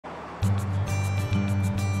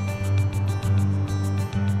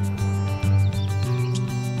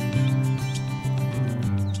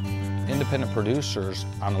independent producers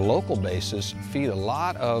on a local basis feed a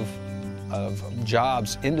lot of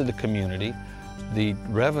jobs into the community. The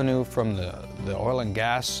revenue from the oil and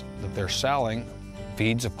gas that they're selling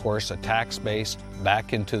feeds, of course, a tax base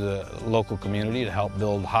back into the local community to help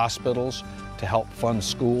build hospitals, to help fund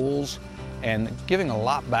schools, and giving a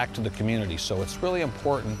lot back to the community. So it's really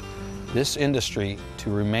important, this industry,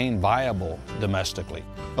 to remain viable domestically.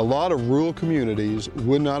 A lot of rural communities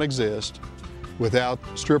would not exist without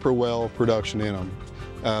stripper well production in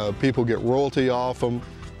them. People get royalty off them.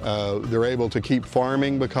 They're able to keep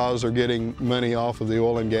farming because they're getting money off of the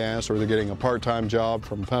oil and gas, or they're getting a part-time job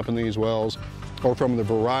from pumping these wells, or from the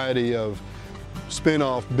variety of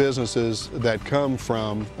spin-off businesses that come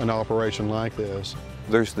from an operation like this.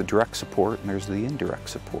 There's the direct support and there's the indirect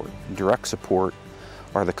support. Direct support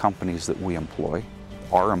are the companies that we employ,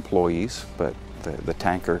 our employees, but the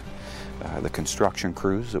tanker, the construction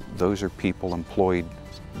crews, those are people employed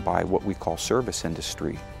by what we call service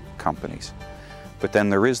industry companies. But then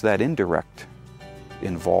there is that indirect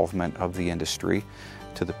involvement of the industry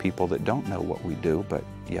to the people that don't know what we do, but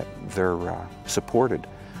yet they're supported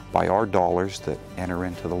by our dollars that enter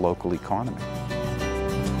into the local economy.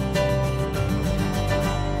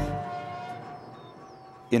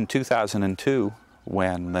 In 2002,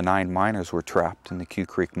 when the 9 miners were trapped in the Q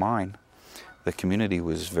Creek mine, the community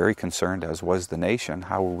was very concerned, as was the nation.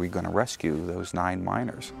 How were we going to rescue those 9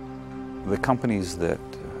 miners? The companies that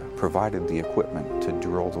provided the equipment to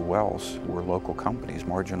drill the wells were local companies,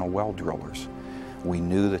 marginal well drillers. We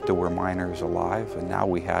knew that there were miners alive, and now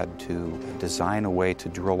we had to design a way to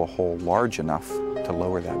drill a hole large enough to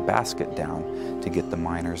lower that basket down to get the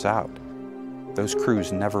miners out. Those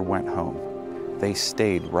crews never went home. They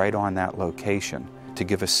stayed right on that location to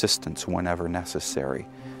give assistance whenever necessary.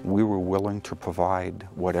 We were willing to provide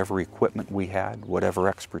whatever equipment we had, whatever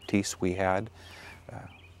expertise we had,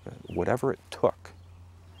 whatever it took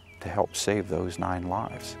to help save those 9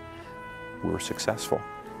 lives. We were successful,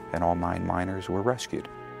 and all 9 miners were rescued.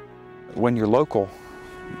 When you're local,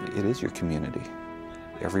 it is your community.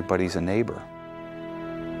 Everybody's a neighbor.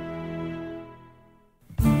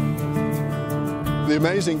 The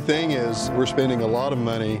amazing thing is we're spending a lot of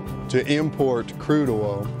money to import crude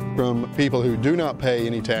oil from people who do not pay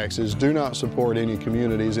any taxes, do not support any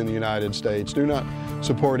communities in the United States, do not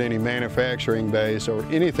support any manufacturing base or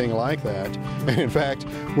anything like that. And in fact,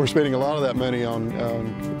 we're spending a lot of that money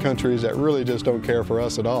on countries that really just don't care for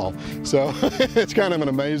us at all. So it's kind of an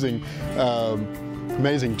amazing,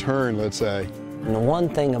 amazing turn, let's say. And the one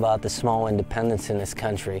thing about the small independents in this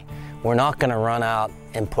country, we're not going to run out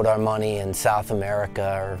and put our money in South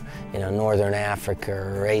America or Northern Africa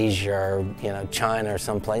or Asia or China or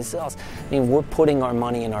someplace else. I mean, we're putting our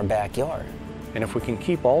money in our backyard. And if we can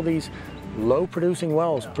keep all these low-producing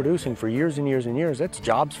wells producing for years and years and years, that's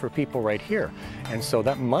jobs for people right here. And so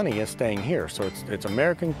that money is staying here. So it's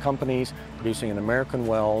American companies producing in American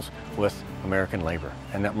wells with American labor.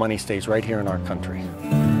 And that money stays right here in our country.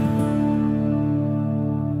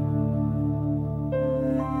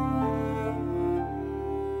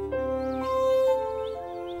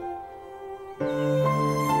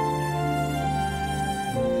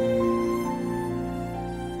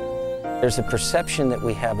 There's a perception that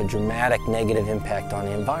we have a dramatic negative impact on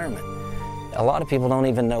the environment. A lot of people don't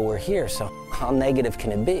even know we're here, so how negative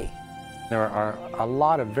can it be? There are a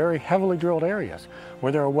lot of very heavily drilled areas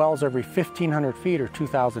where there are wells every 1,500 feet or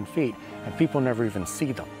 2,000 feet, and people never even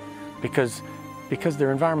see them because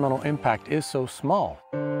their environmental impact is so small.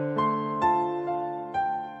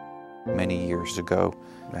 Many years ago,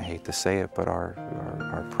 I hate to say it, but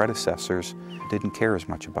our predecessors didn't care as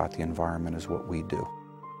much about the environment as what we do.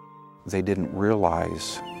 They didn't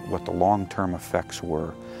realize what the long-term effects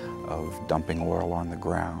were of dumping oil on the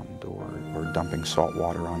ground or dumping salt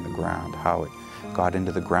water on the ground, how it got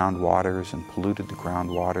into the groundwaters and polluted the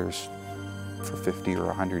groundwaters for 50 or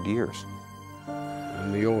 100 years.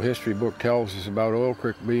 And the old history book tells us about Oil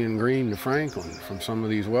Creek being green to Franklin from some of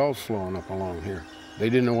these wells flowing up along here. They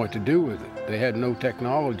didn't know what to do with it. They had no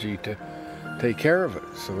technology to take care of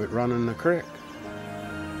it, so it run in the creek.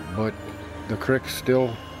 But the creek's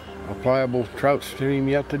still a pliable trout stream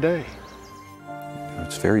yet today.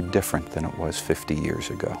 It's very different than it was 50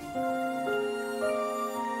 years ago.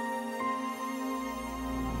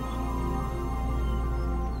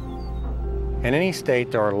 In any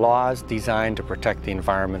state, there are laws designed to protect the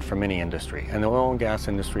environment from any industry, and the oil and gas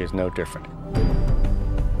industry is no different.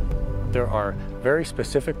 There are very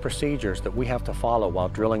specific procedures that we have to follow while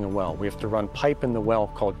drilling a well. We have to run pipe in the well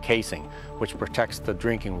called casing, which protects the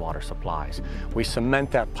drinking water supplies. We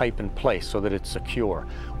cement that pipe in place so that it's secure.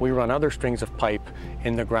 We run other strings of pipe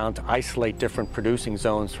in the ground to isolate different producing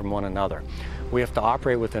zones from one another. We have to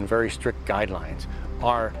operate within very strict guidelines.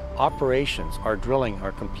 Our operations, our drilling,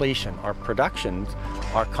 our completion, our productions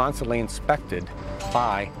are constantly inspected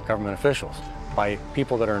by government officials, by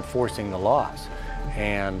people that are enforcing the laws.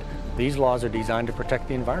 And these laws are designed to protect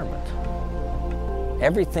the environment.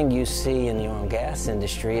 Everything you see in the oil and gas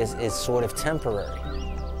industry is sort of temporary.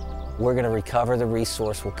 We're going to recover the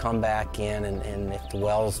resource, we'll come back in, and if the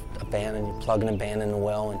well's abandoned, you plug and abandon the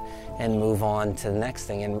well and move on to the next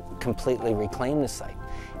thing and completely reclaim the site.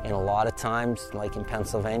 And a lot of times, like in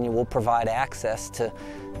Pennsylvania, we'll provide access to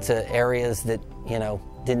areas that, you know,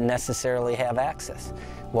 didn't necessarily have access.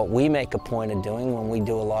 What we make a point of doing when we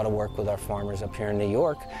do a lot of work with our farmers up here in New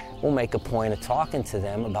York, we'll make a point of talking to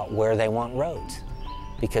them about where they want roads,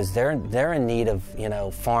 because they're in need of, you know,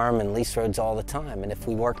 farm and lease roads all the time. And if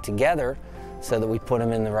we work together so that we put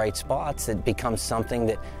them in the right spots, it becomes something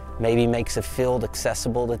that maybe makes a field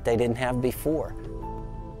accessible that they didn't have before.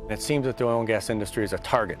 It seems that the oil and gas industry is a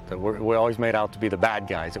target, that we're always made out to be the bad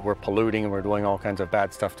guys, that we're polluting and we're doing all kinds of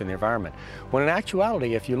bad stuff to the environment. When in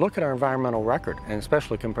actuality, if you look at our environmental record, and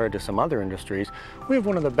especially compared to some other industries, we have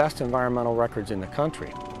one of the best environmental records in the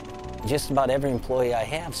country. Just about every employee I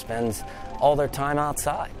have spends all their time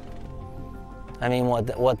outside. I mean,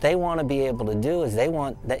 what they want to be able to do is they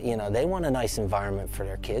want that, you know, they want a nice environment for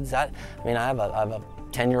their kids. I mean, I have a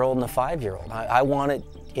 10-year-old and a 5-year-old. I want it,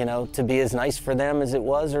 you know, to be as nice for them as it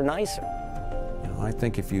was or nicer. You know, I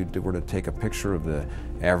think if you were to take a picture of the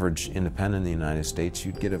average independent in the United States,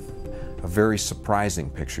 you'd get a very surprising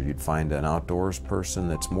picture. You'd find an outdoors person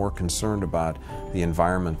that's more concerned about the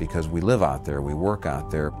environment because we live out there, we work out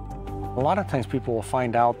there. A lot of times people will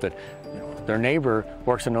find out that, you know, their neighbor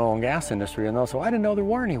works in the oil and gas industry, and they'll say, I didn't know there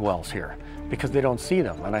were any wells here, because they don't see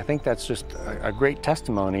them. And I think that's just a great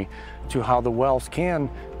testimony to how the wells can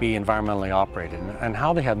be environmentally operated and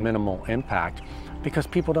how they have minimal impact, because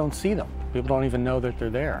people don't see them. People don't even know that they're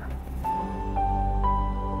there.